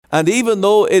And even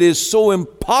though it is so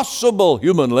impossible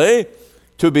humanly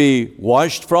to be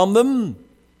washed from them,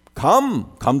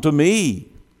 come to me.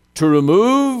 To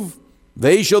remove,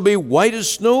 they shall be white as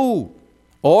snow.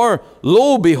 Or,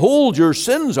 lo, behold, your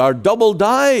sins are double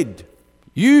dyed.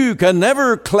 You can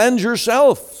never cleanse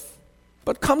yourself,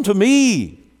 but come to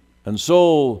me. And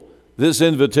so this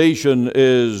invitation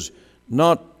is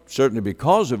not certainly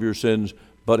because of your sins,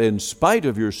 but in spite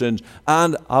of your sins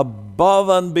and above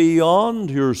and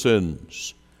beyond your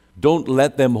sins. Don't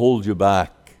let them hold you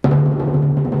back.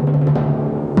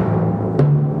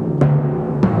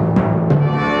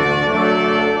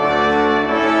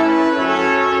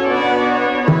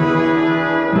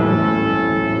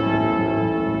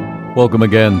 Welcome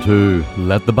again to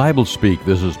Let the Bible Speak.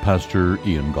 This is Pastor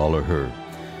Ian Gollaher.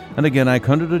 And again, I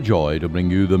count it a joy to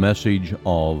bring you the message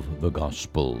of the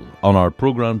gospel. On our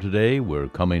program today, we're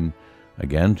coming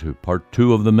again to part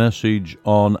 2 of the message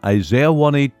on Isaiah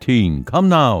 1:18. Come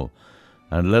now,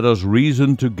 and let us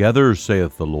reason together,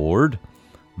 saith the Lord.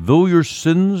 Though your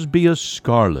sins be as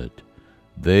scarlet,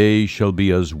 they shall be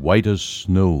as white as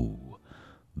snow.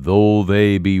 Though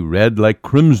they be red like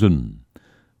crimson,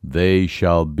 they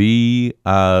shall be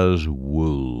as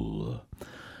wool.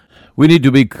 We need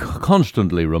to be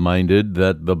constantly reminded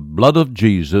that the blood of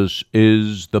Jesus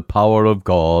is the power of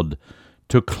God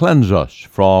to cleanse us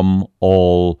from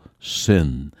all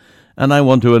sin. And I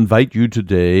want to invite you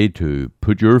today to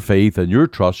put your faith and your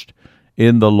trust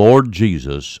in the Lord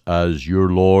Jesus as your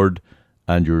Lord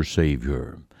and your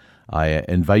Savior. I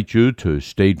invite you to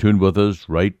stay tuned with us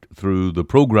right through the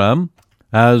program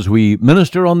as we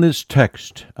minister on this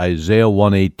text, Isaiah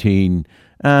 1:18,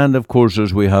 and of course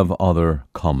as we have other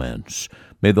comments.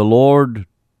 May the Lord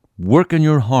work in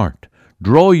your heart,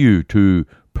 draw you to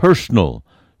personal,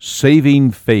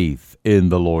 saving faith in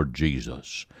the Lord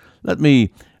Jesus. Let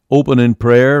me open in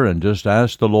prayer and just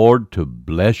ask the Lord to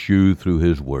bless you through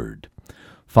His Word.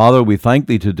 Father, we thank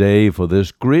Thee today for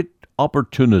this great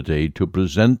opportunity to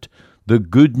present the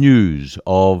good news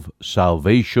of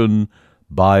salvation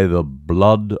by the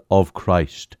blood of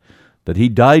Christ, that He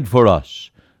died for us,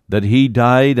 that He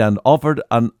died and offered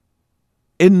an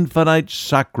infinite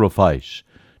sacrifice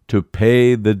to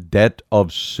pay the debt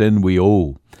of sin we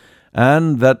owe,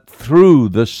 and that through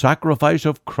the sacrifice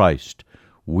of Christ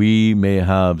we may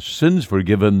have sins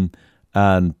forgiven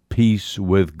and peace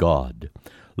with God.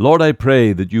 Lord, I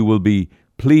pray that you will be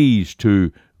pleased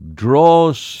to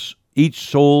draw each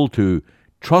soul to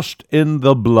trust in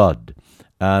the blood,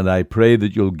 and I pray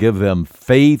that you'll give them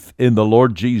faith in the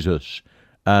Lord Jesus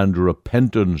and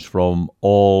repentance from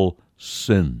all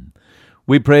sin.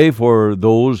 We pray for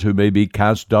those who may be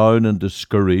cast down and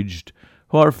discouraged,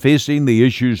 who are facing the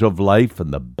issues of life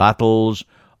and the battles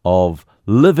of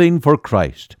living for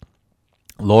Christ.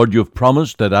 Lord, you've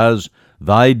promised that as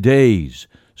thy days,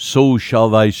 so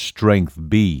shall thy strength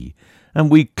be.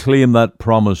 And we claim that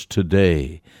promise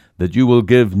today, that you will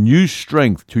give new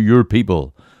strength to your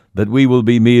people, that we will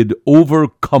be made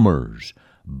overcomers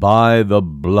by the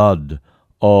blood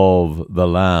of the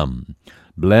Lamb.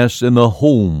 Bless in the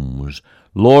homes.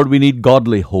 Lord, we need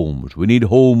godly homes. We need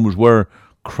homes where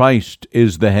Christ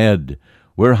is the head,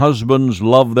 where husbands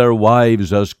love their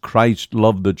wives as Christ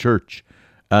loved the church,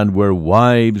 and where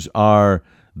wives are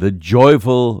the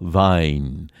joyful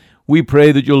vine. We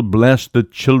pray that you'll bless the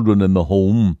children in the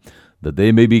home, that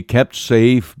they may be kept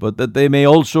safe, but that they may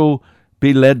also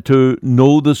be led to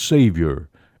know the Savior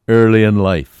early in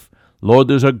life. Lord,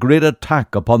 there's a great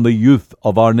attack upon the youth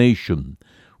of our nation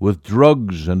with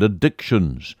drugs and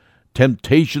addictions,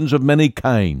 temptations of many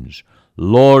kinds.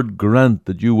 Lord, grant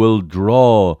that you will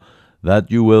draw,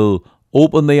 that you will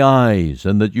open the eyes,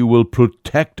 and that you will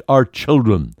protect our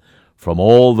children from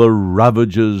all the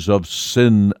ravages of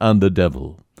sin and the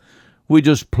devil. We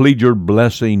just plead your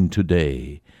blessing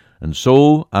today. And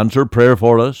so, answer prayer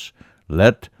for us.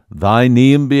 Let thy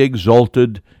name be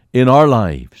exalted in our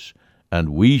lives, and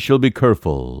we shall be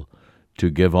careful to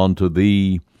give unto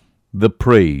thee the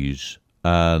praise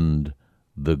and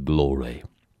the glory.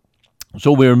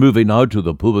 So we are moving now to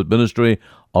the pulpit ministry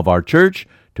of our church,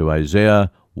 to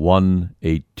Isaiah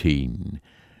 1:18.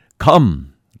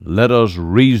 Come, let us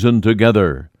reason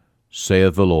together,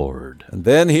 saith the Lord. And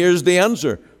then here's the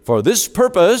answer. For this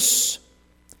purpose,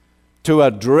 to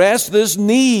address this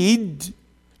need,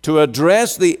 to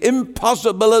address the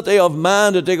impossibility of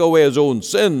man to take away his own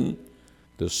sin,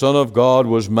 the Son of God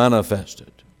was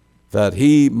manifested, that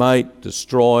he might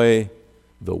destroy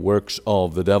the works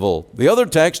of the devil. The other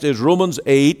text is Romans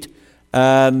 8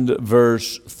 and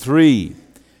verse 3.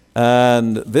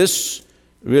 And this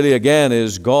really again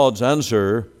is God's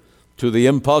answer to the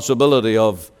impossibility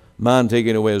of man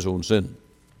taking away his own sin.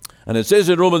 And it says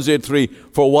in Romans 8:3,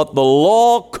 for what the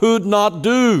law could not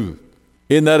do,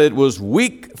 in that it was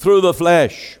weak through the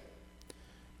flesh.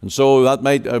 And so that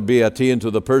might be pertain to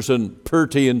the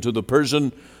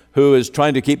person who is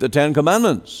trying to keep the Ten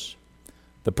Commandments.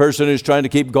 The person who's trying to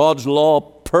keep God's law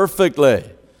perfectly.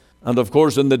 And of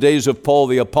course, in the days of Paul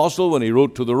the Apostle, when he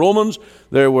wrote to the Romans,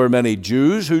 there were many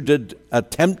Jews who did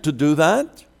attempt to do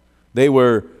that. They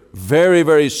were very,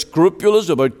 very scrupulous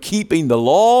about keeping the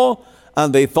law,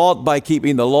 and they thought by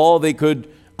keeping the law they could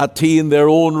attain their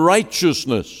own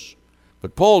righteousness.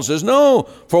 But Paul says, no,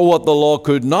 for what the law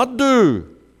could not do,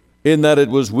 in that it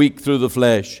was weak through the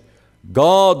flesh,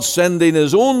 God sending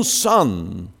his own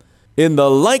Son in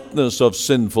the likeness of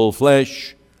sinful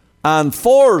flesh, and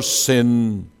for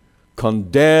sin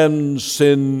condemned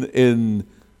sin in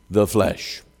the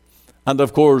flesh. And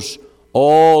of course,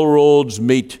 all roads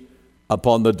meet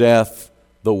upon the death,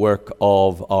 the work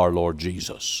of our Lord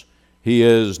Jesus. He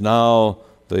is now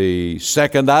the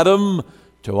second Adam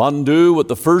to undo what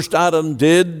the first Adam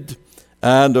did.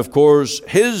 And of course,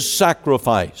 his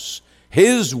sacrifice,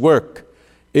 his work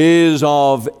is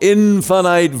of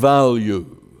infinite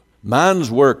value. Man's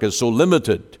work is so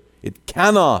limited. It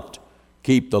cannot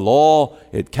keep the law.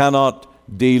 It cannot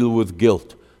deal with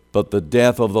guilt. But the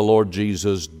death of the Lord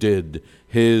Jesus did.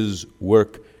 His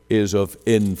work is of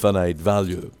infinite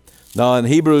value. Now in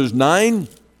Hebrews 9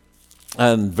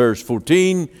 and verse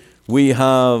 14, we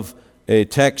have a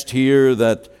text here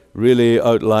that really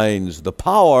outlines the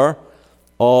power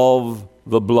of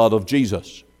the blood of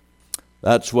Jesus.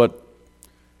 That's what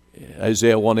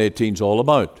Isaiah 1:18 is all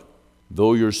about.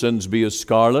 Though your sins be as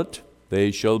scarlet,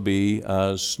 they shall be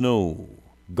as snow.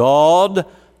 God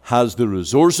has the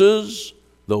resources,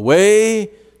 the way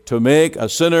to make a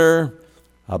sinner,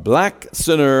 a black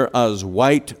sinner, as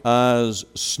white as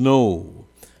snow.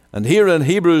 And here in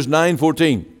Hebrews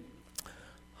 9:14,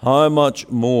 how much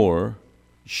more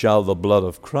shall the blood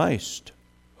of Christ,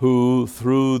 who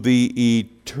through the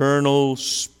eternal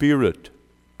Spirit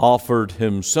offered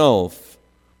himself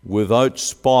without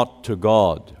spot to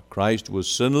God. Christ was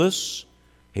sinless.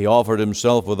 He offered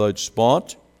himself without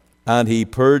spot, and he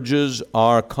purges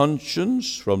our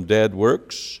conscience from dead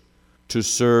works to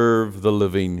serve the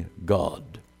living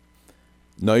God.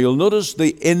 Now you'll notice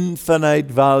the infinite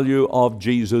value of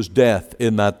Jesus' death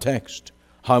in that text.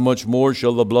 How much more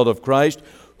shall the blood of Christ,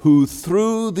 who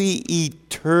through the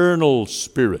eternal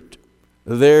Spirit,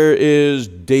 there is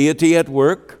deity at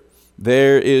work,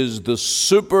 there is the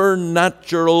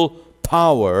supernatural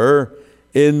power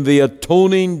in the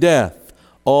atoning death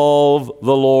of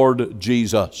the Lord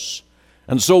Jesus.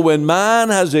 And so when man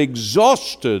has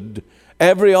exhausted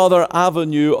every other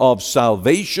avenue of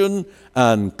salvation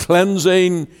and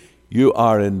cleansing, you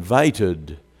are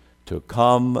invited to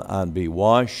come and be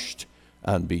washed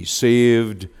and be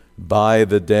saved by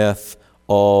the death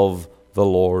of the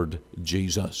Lord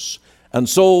Jesus. And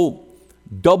so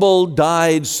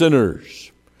double-dyed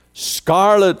sinners,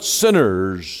 scarlet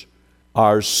sinners,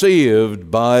 are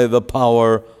saved by the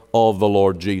power of the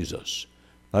Lord Jesus.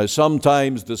 Now,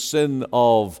 sometimes the sin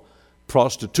of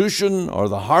prostitution or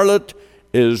the harlot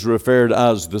is referred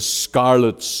as the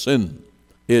scarlet sin.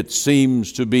 It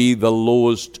seems to be the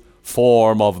lowest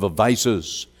form of the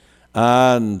vices.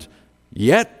 And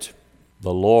yet,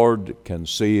 the Lord can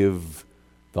save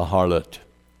the harlot.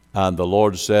 And the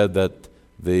Lord said that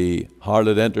the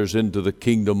harlot enters into the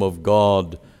kingdom of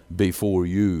God before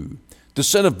you. The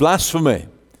sin of blasphemy,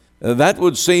 that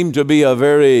would seem to be a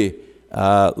very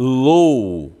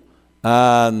low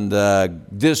and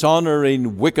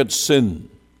dishonoring, wicked sin.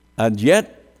 And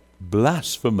yet,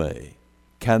 blasphemy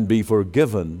can be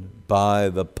forgiven by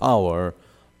the power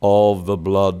of the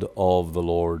blood of the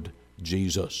Lord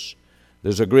Jesus.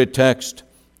 There's a great text,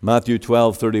 Matthew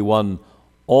 12:31.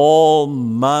 All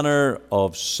manner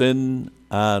of sin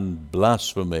and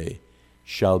blasphemy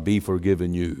shall be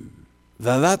forgiven you.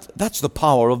 That's the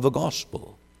power of the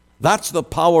gospel. That's the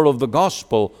power of the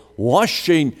gospel,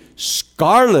 washing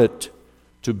scarlet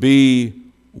to be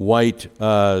white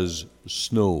as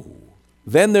snow.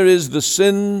 Then there is the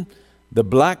sin, the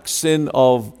black sin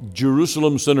of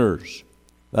Jerusalem sinners.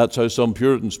 That's how some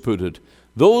Puritans put it.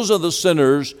 Those are the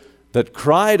sinners that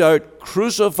cried out,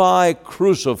 "Crucify,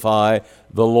 crucify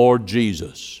the Lord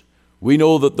Jesus." We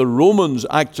know that the Romans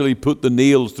actually put the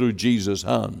nails through Jesus'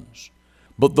 hands.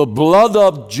 But the blood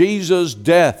of Jesus'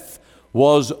 death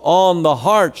was on the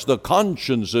hearts, the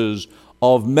consciences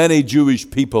of many Jewish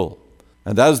people.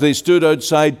 And as they stood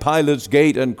outside Pilate's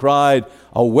gate and cried,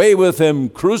 "Away with him,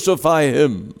 crucify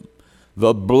him,"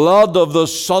 the blood of the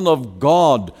Son of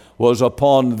God was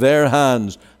upon their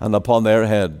hands and upon their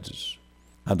heads.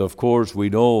 And of course we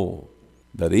know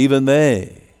that even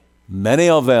they, many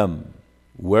of them,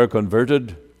 were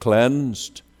converted,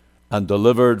 cleansed, and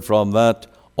delivered from that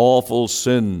awful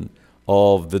sin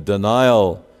of the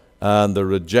denial and the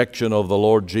rejection of the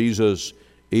Lord Jesus,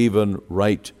 even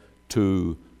right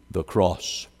to the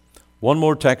cross. One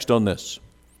more text on this.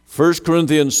 1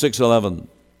 Corinthians 6:11.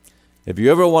 If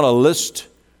you ever want a list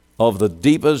of the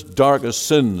deepest, darkest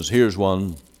sins, here's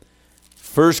one.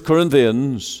 1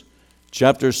 Corinthians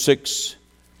chapter 6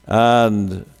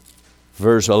 and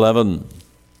verse 11.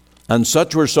 And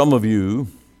such were some of you,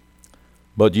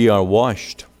 but ye are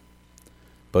washed,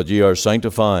 but ye are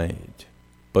sanctified,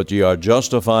 but ye are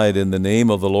justified in the name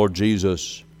of the Lord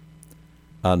Jesus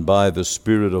and by the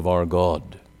Spirit of our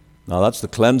God. Now that's the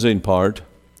cleansing part.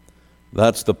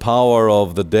 That's the power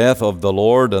of the death of the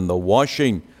Lord and the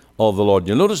washing of the Lord.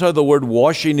 You'll notice how the word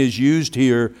washing is used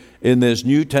here in this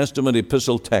New Testament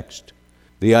epistle text.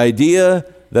 The idea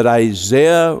that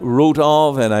Isaiah wrote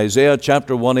of in Isaiah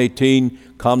chapter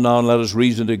 118, come now and let us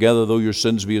reason together, though your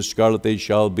sins be as scarlet, they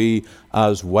shall be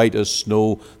as white as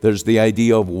snow. There's the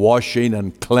idea of washing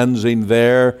and cleansing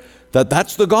there,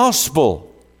 that's the gospel.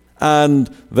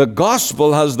 And the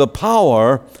gospel has the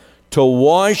power to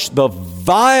wash the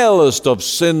vilest of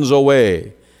sins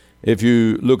away. If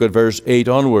you look at verse 8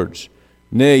 onwards,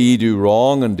 nay, ye do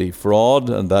wrong and defraud,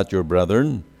 and that your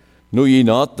brethren. Know ye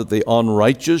not that the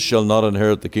unrighteous shall not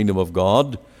inherit the kingdom of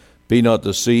God? Be not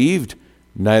deceived,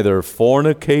 neither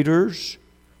fornicators,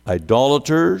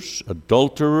 idolaters,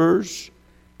 adulterers,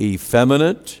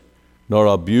 effeminate, nor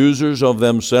abusers of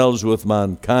themselves with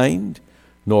mankind,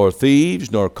 nor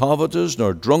thieves, nor covetous,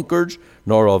 nor drunkards,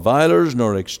 nor revilers,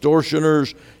 nor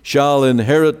extortioners shall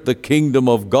inherit the kingdom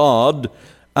of God.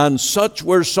 And such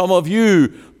were some of you.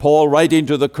 Paul, writing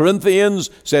to the Corinthians,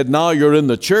 said, now you're in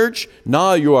the church,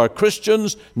 now you are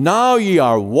Christians, now ye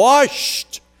are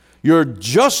washed, you're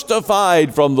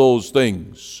justified from those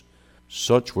things.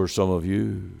 Such were some of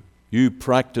you. You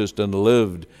practiced and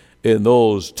lived in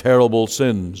those terrible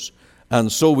sins.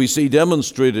 And so we see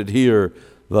demonstrated here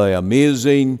the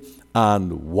amazing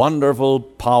and wonderful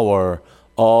power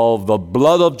of the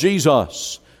blood of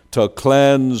Jesus to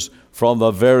cleanse from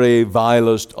the very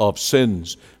vilest of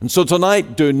sins. And so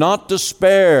tonight, do not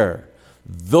despair.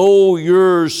 Though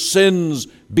your sins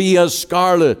be as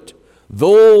scarlet,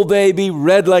 though they be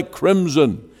red like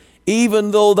crimson,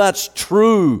 even though that's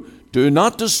true, do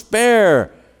not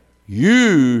despair.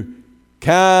 You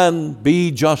can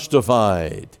be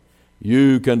justified.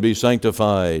 You can be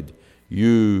sanctified.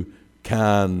 You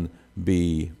can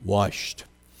be washed.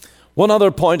 One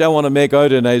other point I want to make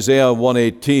out in Isaiah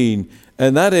 1:18,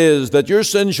 and that is that your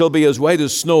sin shall be as white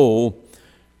as snow,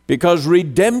 because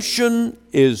redemption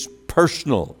is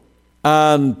personal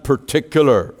and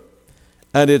particular.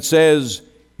 And it says,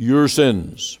 your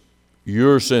sins,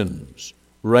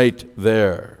 right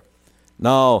there.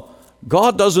 Now,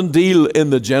 God doesn't deal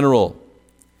in the general.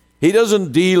 He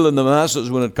doesn't deal in the masses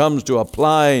when it comes to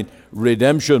applying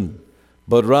redemption,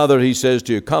 but rather he says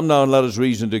to you, come now and let us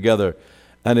reason together.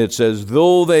 And it says,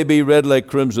 though they be red like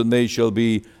crimson, they shall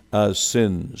be as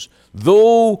sins.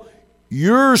 Though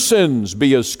your sins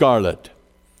be as scarlet.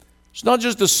 It's not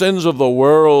just the sins of the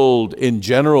world in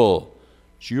general.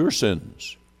 It's your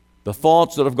sins. The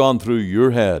thoughts that have gone through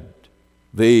your head.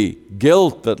 The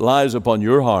guilt that lies upon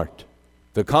your heart.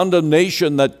 The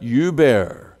condemnation that you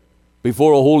bear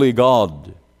before a holy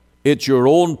God. It's your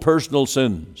own personal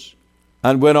sins.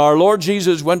 And when our Lord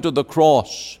Jesus went to the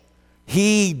cross,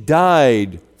 He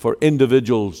died for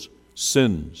individuals'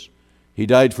 sins. He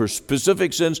died for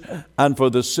specific sins and for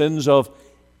the sins of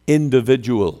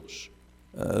individuals.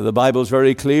 The Bible is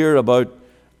very clear about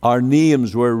our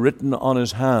names were written on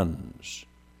His hands.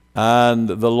 And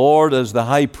the Lord, as the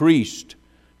high priest,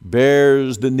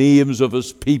 bears the names of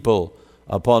His people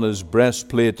upon His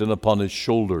breastplate and upon His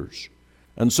shoulders.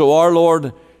 And so our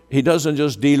Lord, He doesn't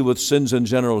just deal with sins in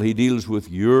general, He deals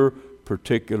with your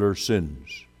particular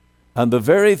sins. And the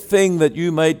very thing that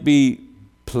you might be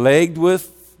plagued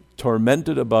with,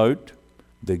 tormented about,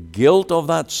 the guilt of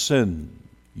that sin,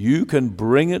 you can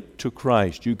bring it to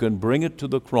Christ. You can bring it to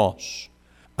the cross.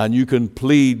 And you can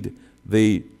plead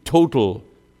the total,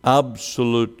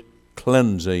 absolute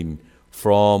cleansing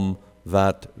from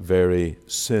that very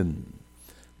sin.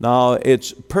 Now,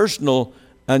 it's personal,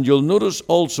 and you'll notice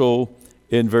also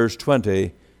in verse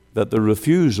 20 that the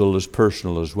refusal is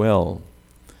personal as well.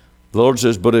 The Lord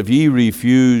says, but if ye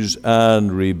refuse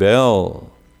and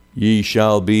rebel, ye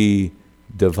shall be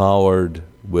devoured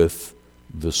with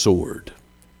the sword.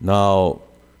 Now,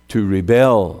 to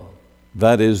rebel,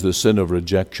 that is the sin of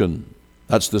rejection.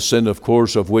 That's the sin, of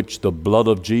course, of which the blood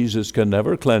of Jesus can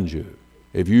never cleanse you.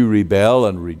 If you rebel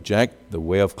and reject the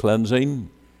way of cleansing,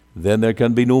 then there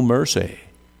can be no mercy.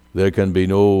 There can be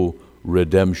no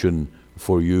redemption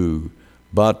for you.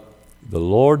 But the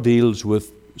Lord deals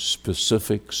with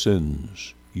specific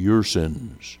sins, your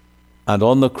sins. And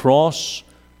on the cross,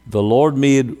 the Lord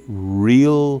made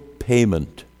real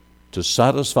payment to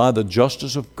satisfy the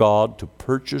justice of God, to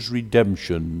purchase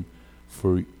redemption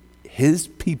for His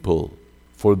people,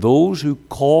 for those who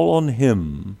call on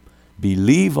Him,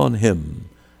 believe on Him,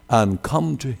 and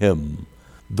come to Him.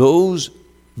 Those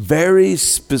very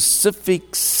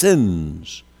specific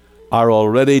sins are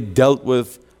already dealt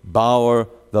with by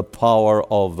the power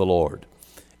of the Lord.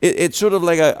 It's sort of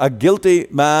like a guilty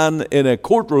man in a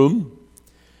courtroom,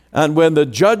 and when the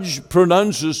judge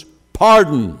pronounces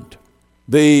pardoned,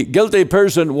 the guilty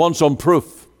person wants some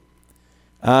proof,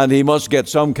 and he must get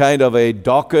some kind of a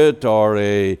docket or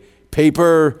a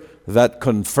paper that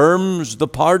confirms the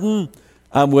pardon.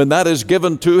 And when that is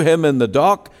given to him in the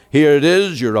dock, here it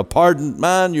is, you're a pardoned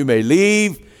man, you may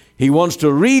leave. He wants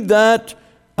to read that,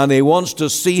 and he wants to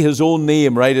see his own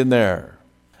name right in there.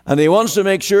 And he wants to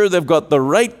make sure they've got the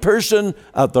right person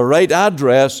at the right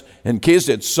address in case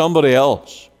it's somebody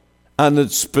else. And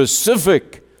it's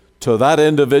specific to that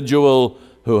individual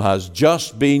who has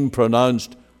just been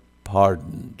pronounced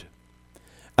pardoned.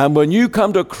 And when you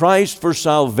come to Christ for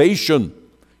salvation,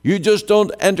 you just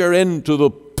don't enter into the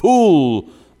pool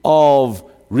of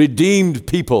redeemed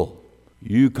people.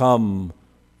 You come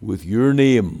with your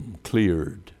name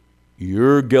cleared,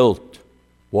 your guilt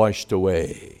washed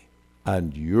away,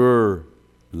 and your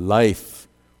life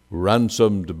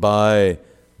ransomed by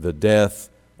the death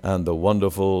and the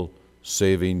wonderful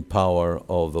saving power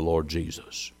of the Lord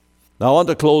Jesus. Now I want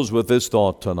to close with this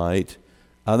thought tonight,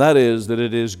 and that is that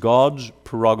it is God's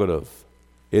prerogative.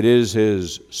 It is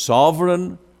His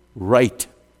sovereign right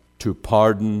to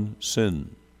pardon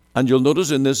sin. And you'll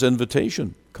notice in this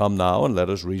invitation, come now and let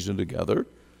us reason together,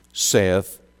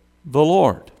 saith the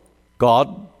Lord.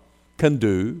 God can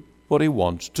do what He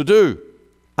wants to do.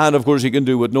 And of course He can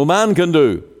do what no man can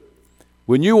do.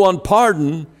 When you want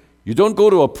pardon, you don't go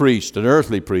to a priest, an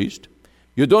earthly priest.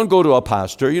 You don't go to a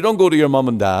pastor. You don't go to your mom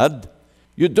and dad.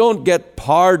 You don't get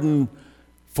pardon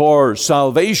for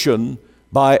salvation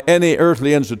by any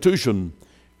earthly institution.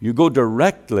 You go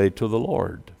directly to the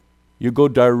Lord. You go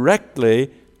directly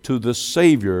to the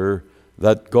Savior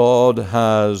that God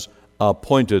has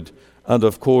appointed. And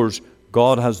of course,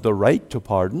 God has the right to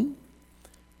pardon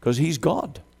because He's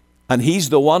God. And He's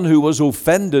the one who was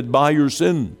offended by your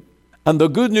sin. And the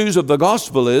good news of the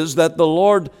gospel is that the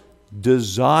Lord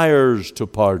desires to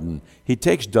pardon. He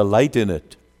takes delight in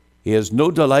it. He has no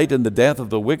delight in the death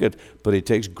of the wicked, but He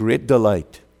takes great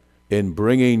delight in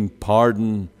bringing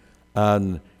pardon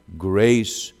and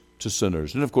grace to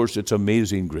sinners. And of course, it's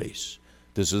amazing grace.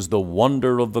 This is the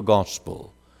wonder of the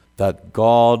gospel, that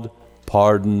God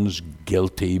pardons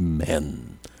guilty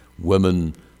men,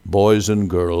 women, boys and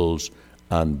girls,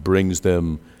 and brings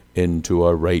them into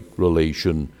a right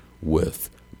relation with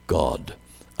God.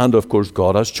 And of course,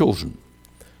 God has chosen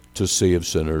to save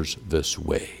sinners this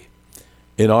way.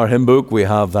 In our hymn book, we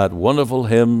have that wonderful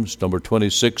hymn, number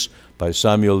 26, by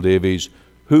Samuel Davies,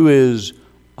 Who is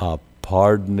a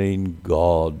pardoning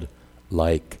God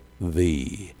like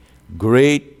Thee?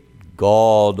 Great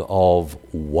God of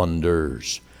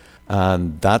wonders.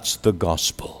 And that's the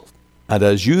gospel. And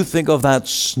as you think of that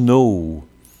snow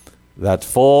that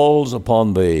falls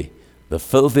upon the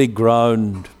filthy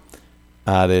ground,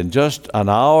 and in just an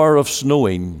hour of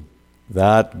snowing,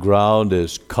 that ground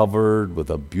is covered with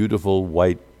a beautiful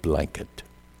white blanket.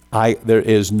 There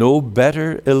is no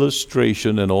better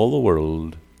illustration in all the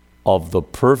world of the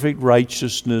perfect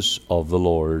righteousness of the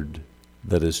Lord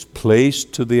that is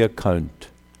placed to the account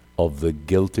of the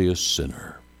guiltiest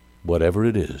sinner. Whatever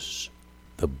it is,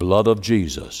 the blood of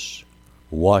Jesus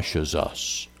washes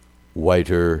us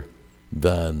whiter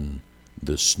than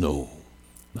the snow.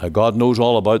 Now, God knows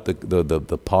all about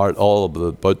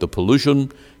about the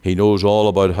pollution. He knows all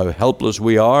about how helpless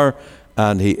we are,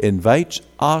 and He invites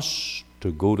us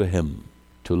to go to Him,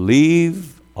 to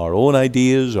leave our own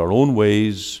ideas, our own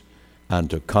ways, and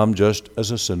to come just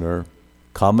as a sinner.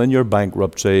 Come in your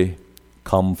bankruptcy.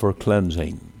 Come for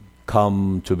cleansing.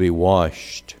 Come to be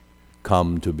washed.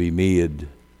 Come to be made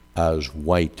as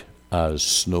white as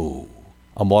snow.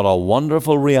 And what a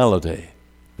wonderful reality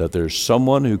that there's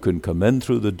someone who can come in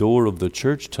through the door of the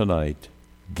church tonight,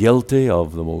 guilty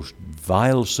of the most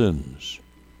vile sins,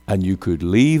 and you could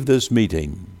leave this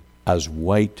meeting as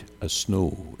white as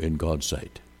snow in God's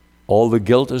sight. All the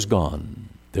guilt is gone.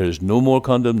 There is no more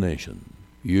condemnation.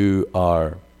 You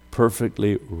are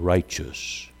perfectly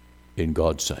righteous in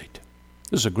God's sight.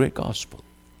 This is a great gospel.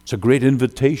 It's a great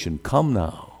invitation. Come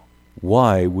now.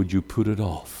 Why would you put it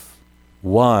off?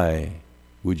 Why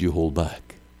would you hold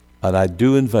back? And I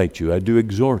do invite you, I do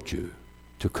exhort you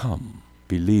to come,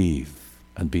 believe,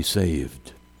 and be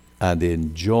saved, and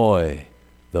enjoy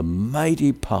the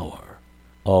mighty power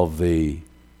of the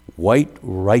white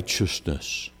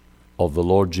righteousness of the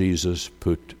Lord Jesus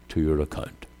put to your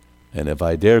account. And if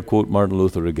I dare quote Martin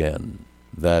Luther again,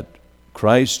 that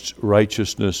Christ's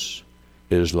righteousness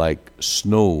is like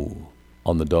snow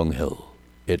on the dunghill.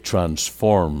 It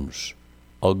transforms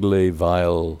ugly,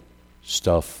 vile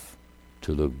stuff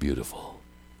to look beautiful.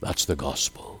 That's the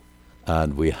gospel.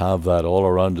 And we have that all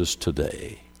around us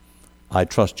today. I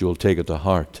trust you'll take it to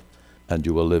heart, and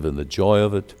you will live in the joy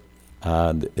of it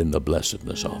and in the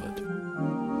blessedness of it.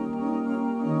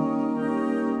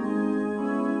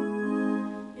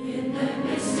 In the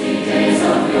misty days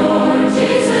of yore,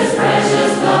 Jesus'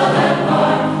 precious blood and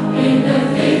heart, in the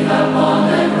faith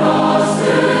upon the cross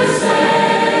to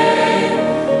save,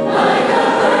 like a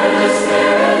herd the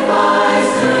Spirit flies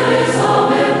to His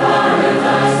home in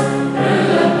paradise, through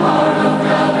the park of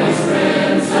Calvary's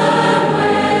crimson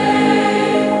way,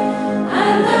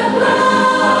 and the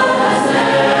blood has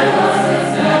never lost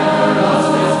its never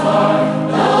lost its power.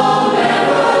 No,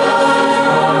 never lost its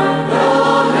power. No,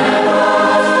 never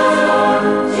lost its power.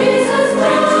 Jesus'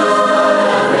 blood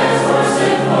has for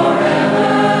sin forever,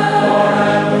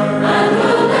 and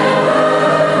will never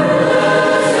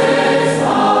lose its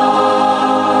power.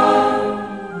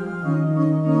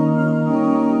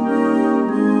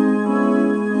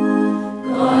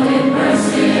 God in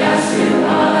mercy asked you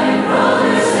why,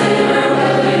 brother, sinner,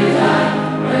 will you die,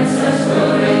 when such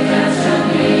full redemption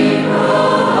He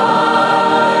provides?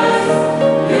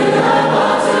 You have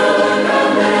but to look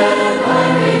and live,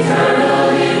 life eternal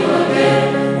He will give,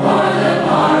 for the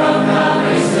power of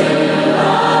Calvary still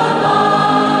abides,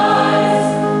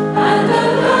 and the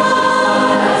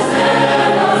blood has never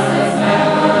lost its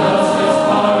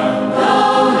power. No,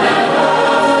 never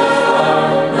lost its power.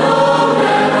 No,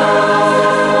 never lost its power.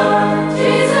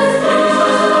 Jesus' blood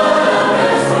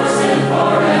has for sin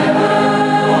forever,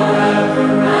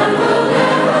 and will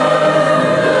never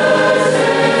lose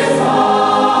its power.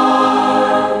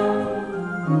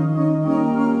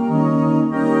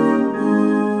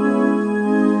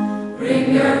 Bring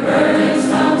your burdens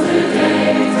down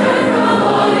today, turn from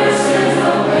all your sins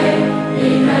away. He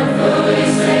can fully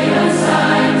save and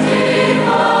sanctify.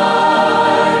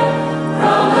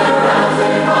 From the wrath to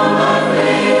come but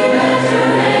flee, let your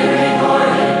name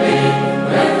recorded be,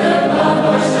 with the blood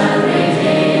washed and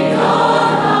redeemed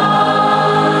on high.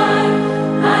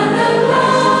 And the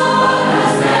blood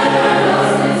has never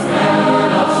lost its power. No, never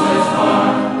lost its power.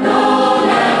 No,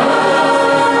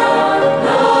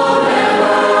 never lost its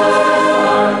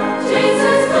power.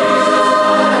 Jesus'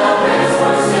 blood pays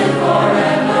for sin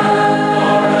forever,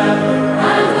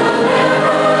 and will never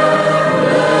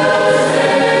lose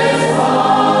its power.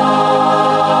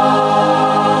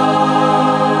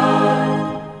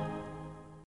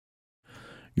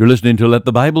 You're listening to Let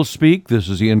the Bible Speak. This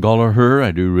is Ian Gallagher.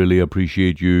 I do really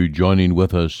appreciate you joining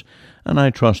with us, and I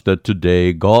trust that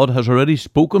today God has already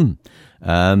spoken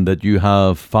and that you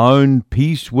have found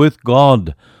peace with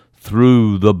God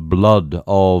through the blood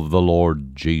of the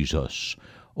Lord Jesus.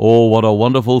 Oh, what a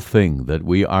wonderful thing that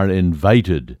we are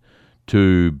invited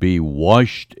to be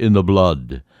washed in the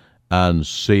blood and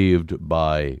saved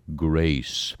by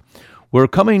grace. We're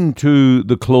coming to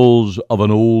the close of an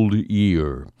old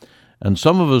year, and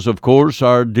some of us, of course,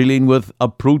 are dealing with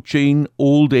approaching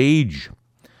old age.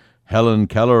 Helen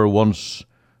Keller once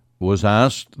was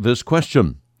asked this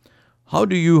question: how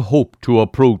do you hope to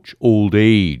approach old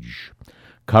age?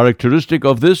 Characteristic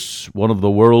of this, one of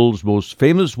the world's most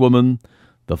famous women,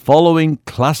 the following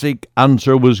classic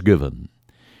answer was given: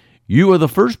 you are the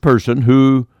first person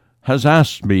who has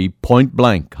asked me point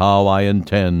blank how I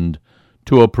intend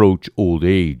to approach old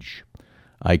age.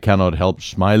 I cannot help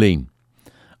smiling.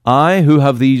 I, who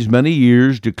have these many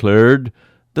years declared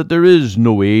that there is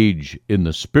no age in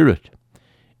the spirit.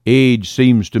 Age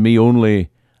seems to me only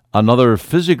another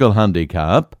physical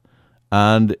handicap,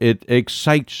 and it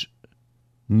excites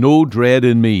no dread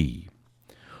in me.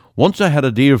 Once I had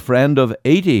a dear friend of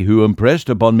 80 who impressed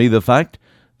upon me the fact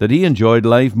that he enjoyed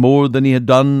life more than he had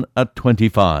done at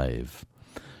 25.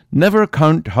 Never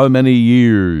count how many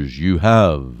years you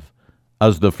have,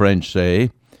 as the French say,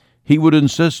 he would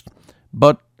insist,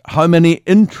 but how many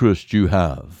interests you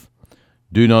have.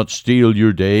 Do not steal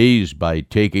your days by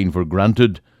taking for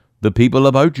granted the people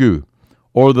about you,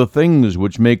 or the things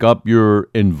which make up your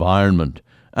environment,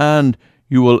 and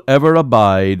you will ever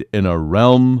abide in a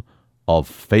realm of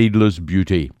fadeless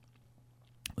beauty.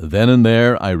 Then and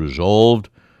there I resolved,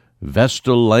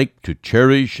 vestal-like, to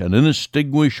cherish an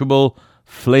inextinguishable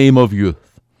flame of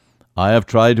youth. I have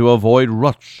tried to avoid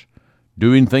ruts,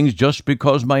 doing things just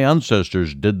because my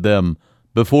ancestors did them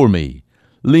before me,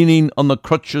 leaning on the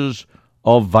crutches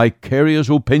of vicarious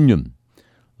opinion,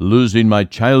 losing my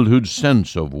childhood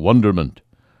sense of wonderment.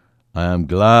 I am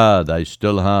glad I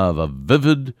still have a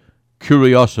vivid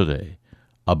curiosity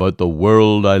about the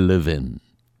world I live in.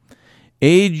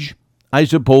 Age, I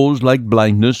suppose, like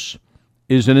blindness,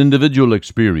 is an individual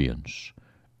experience.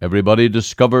 Everybody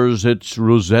discovers its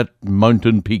roseate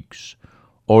mountain peaks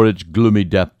or its gloomy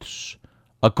depths,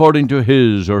 according to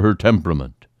his or her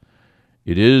temperament.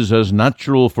 It is as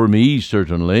natural for me,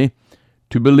 certainly,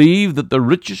 to believe that the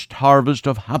richest harvest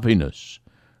of happiness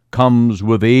comes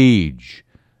with age,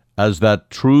 as that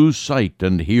true sight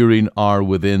and hearing are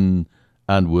within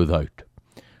and without.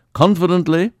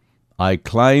 Confidently, I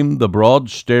climb the broad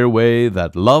stairway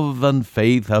that love and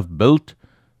faith have built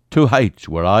to heights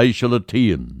where I shall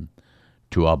attain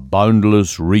to a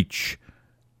boundless reach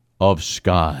of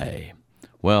sky.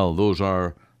 Well, those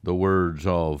are the words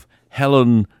of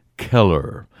Helen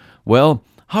Keller. Well,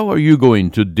 how are you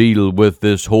going to deal with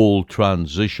this whole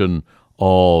transition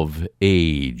of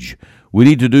age? We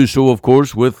need to do so, of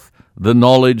course, with the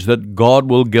knowledge that God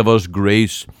will give us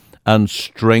grace and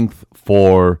strength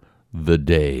for the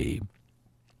day.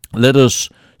 Let us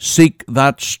seek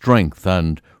that strength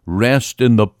and rest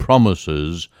in the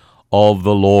promises of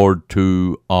the Lord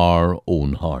to our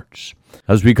own hearts.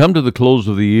 As we come to the close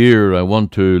of the year, I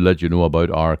want to let you know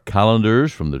about our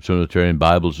calendars from the Trinitarian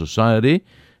Bible Society,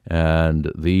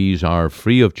 and these are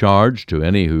free of charge to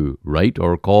any who write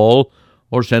or call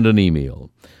or send an email.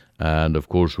 And, of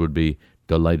course, would be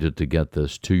delighted to get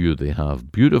this to you. They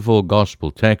have beautiful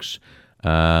gospel texts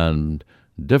and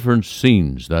different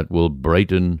scenes that will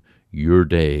brighten your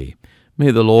day.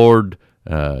 May the Lord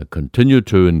continue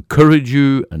to encourage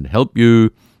you and help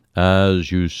you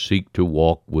as you seek to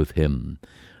walk with Him.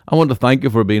 I want to thank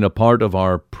you for being a part of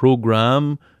our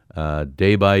program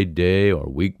day by day or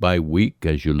week by week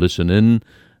as you listen in,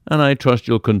 and I trust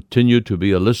you'll continue to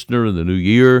be a listener in the new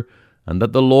year, and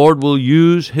that the Lord will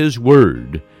use His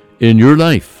Word in your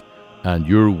life and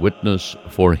your witness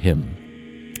for Him.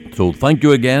 So thank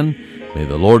you again. May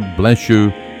the Lord bless you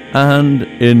and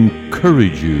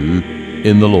encourage you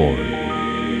in the Lord.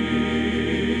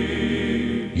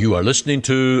 You are listening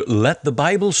to Let the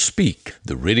Bible Speak,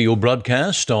 the radio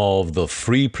broadcast of the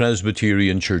Free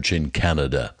Presbyterian Church in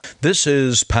Canada. This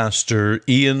is Pastor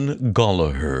Ian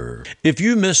Gollaher. If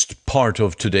you missed part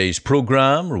of today's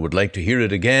program or would like to hear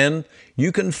it again,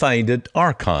 you can find it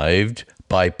archived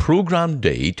by program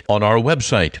date on our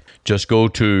website. Just go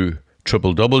to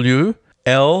www.ltbs.ca,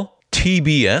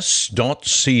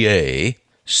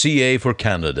 CA for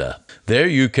Canada. There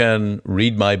you can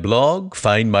read my blog,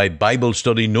 find my Bible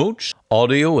study notes,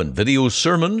 audio and video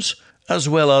sermons, as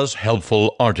well as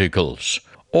helpful articles.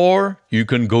 Or you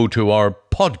can go to our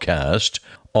podcast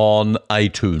on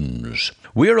iTunes.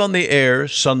 We're on the air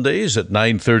Sundays at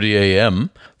 9:30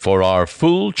 a.m. for our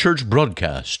full church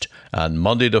broadcast, and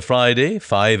Monday to Friday,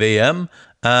 5 a.m.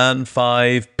 and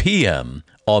 5 p.m.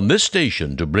 on this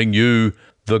station to bring you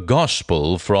the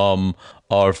gospel from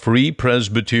our Free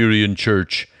Presbyterian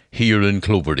Church here in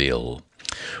Cloverdale.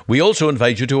 We also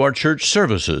invite you to our church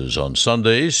services on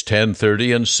Sundays,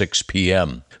 10:30 and 6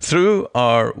 p.m. Through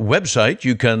our website,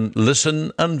 you can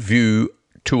listen and view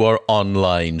to our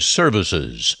online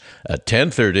services at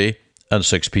 10:30 and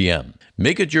 6 p.m.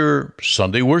 Make it your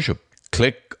Sunday worship.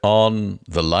 Click on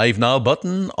the Live Now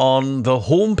button on the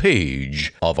home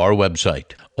page of our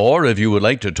website. Or if you would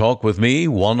like to talk with me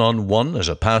one-on-one as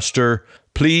a pastor,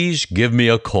 please give me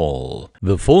a call.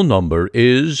 The phone number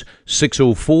is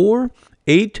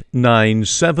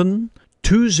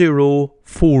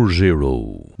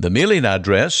 604-897-2040. The mailing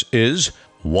address is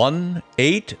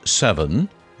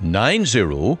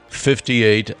 18790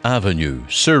 58th Avenue,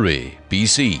 Surrey,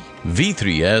 BC,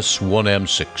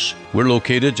 V3S1M6. We're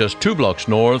located just 2 blocks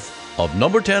north of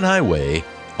number 10 Highway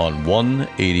on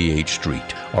 188th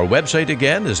Street. Our website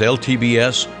again is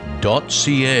ltbs.ca,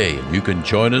 and you can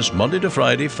join us Monday to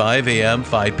Friday, 5 a.m.,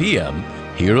 5 p.m.,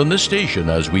 here on this station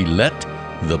as we let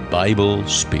the Bible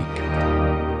speak.